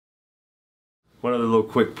One other little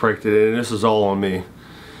quick prank today, and this is all on me.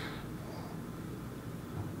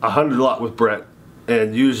 I hunted a lot with Brett,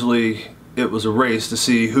 and usually it was a race to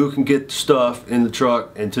see who can get stuff in the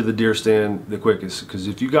truck and to the deer stand the quickest. Because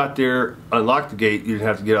if you got there, unlocked the gate, you didn't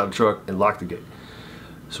have to get out of the truck and lock the gate.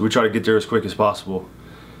 So we try to get there as quick as possible.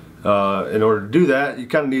 In order to do that, you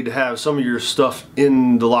kind of need to have some of your stuff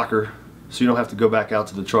in the locker so you don't have to go back out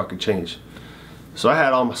to the truck and change. So I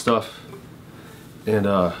had all my stuff, and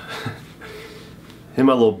in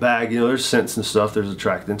my little bag, you know, there's scents and stuff, there's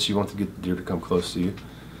attractants. You want to get the deer to come close to you.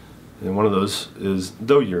 And one of those is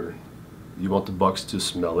doe urine. You want the bucks to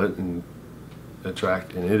smell it and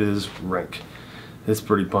attract, and it is rank. It's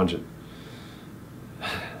pretty pungent.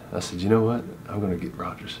 I said, you know what? I'm gonna get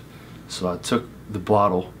Rodgers. So I took the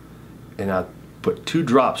bottle and I put 2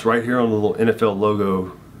 drops right here on the little NFL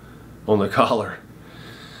logo on the collar.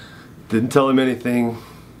 Didn't tell him anything.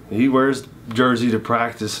 He wears jersey to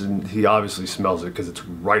practice, and he obviously smells it because it's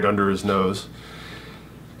right under his nose.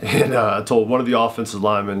 And I told one of the offensive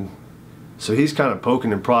linemen, so he's kind of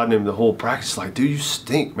poking and prodding him the whole practice, like, dude, you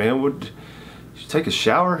stink, man. Did you take a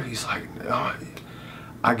shower? He's like, no.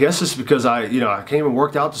 I guess it's because I came and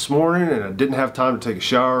worked out this morning and I didn't have time to take a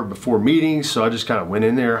shower before meetings, so I just kind of went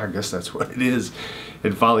in there. I guess that's what it is.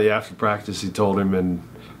 And finally after practice he told him, and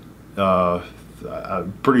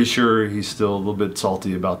I'm pretty sure he's still a little bit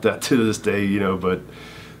salty about that to this day, you know, but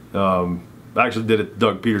I actually did it to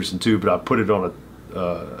Doug Peterson too, but I put it on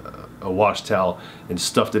a wash towel and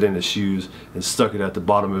stuffed it in his shoes and stuck it at the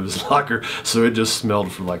bottom of his locker, so it just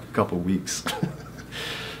smelled for like a couple weeks.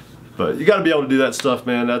 But you got to be able to do that stuff,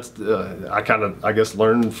 man. That's I guess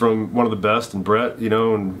learned from one of the best, and Brett, you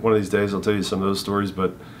know, and one of these days I'll tell you some of those stories,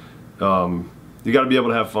 but you got to be able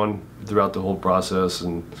to have fun throughout the whole process,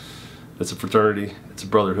 and it's a fraternity, it's a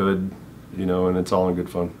brotherhood, you know, and it's all in good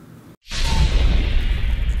fun.